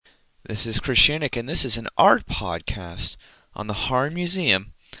This is Christianic, and this is an art podcast on the Harn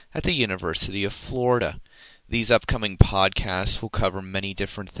Museum at the University of Florida. These upcoming podcasts will cover many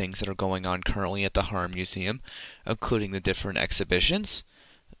different things that are going on currently at the Harn Museum, including the different exhibitions,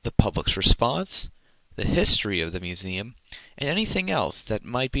 the public's response, the history of the museum, and anything else that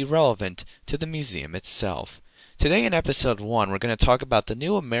might be relevant to the museum itself. Today in episode 1, we're going to talk about the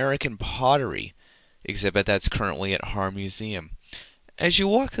new American pottery exhibit that's currently at Harn Museum. As you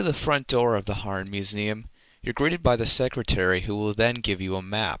walk to the front door of the Harn Museum, you're greeted by the secretary who will then give you a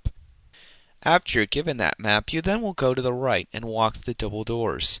map. After you're given that map, you then will go to the right and walk through the double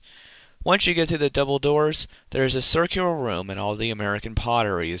doors. Once you get to the double doors, there is a circular room and all the American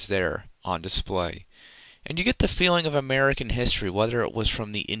pottery is there on display. And you get the feeling of American history, whether it was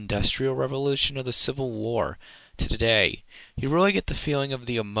from the Industrial Revolution or the Civil War to today. You really get the feeling of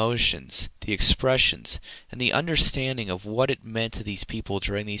the emotions, the expressions, and the understanding of what it meant to these people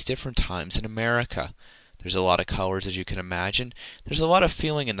during these different times in America. There's a lot of colors, as you can imagine. There's a lot of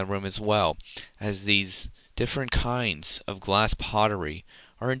feeling in the room as well, as these different kinds of glass pottery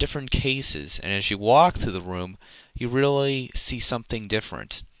are in different cases, and as you walk through the room, you really see something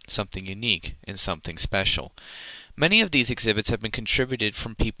different, something unique, and something special. Many of these exhibits have been contributed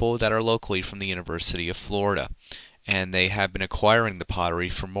from people that are locally from the University of Florida, and they have been acquiring the pottery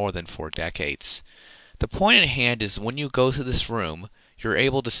for more than 4 decades. The point at hand is when you go to this room, you're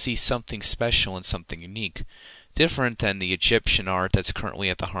able to see something special and something unique, different than the Egyptian art that's currently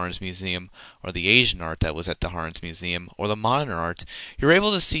at the Harn Museum, or the Asian art that was at the Harn Museum, or the modern art. You're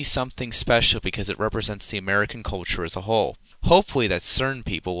able to see something special because it represents the American culture as a whole. Hopefully that certain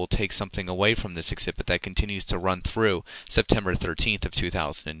people will take something away from this exhibit that continues to run through September 13th of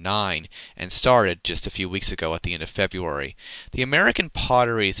 2009 and started just a few weeks ago at the end of February. The American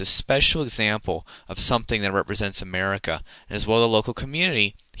pottery is a special example of something that represents America and as well the local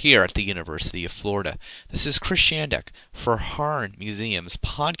community here at the University of Florida. This is Chris Shandek for Harn Museum's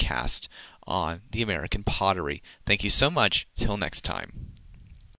podcast on the American pottery. Thank you so much. Till next time.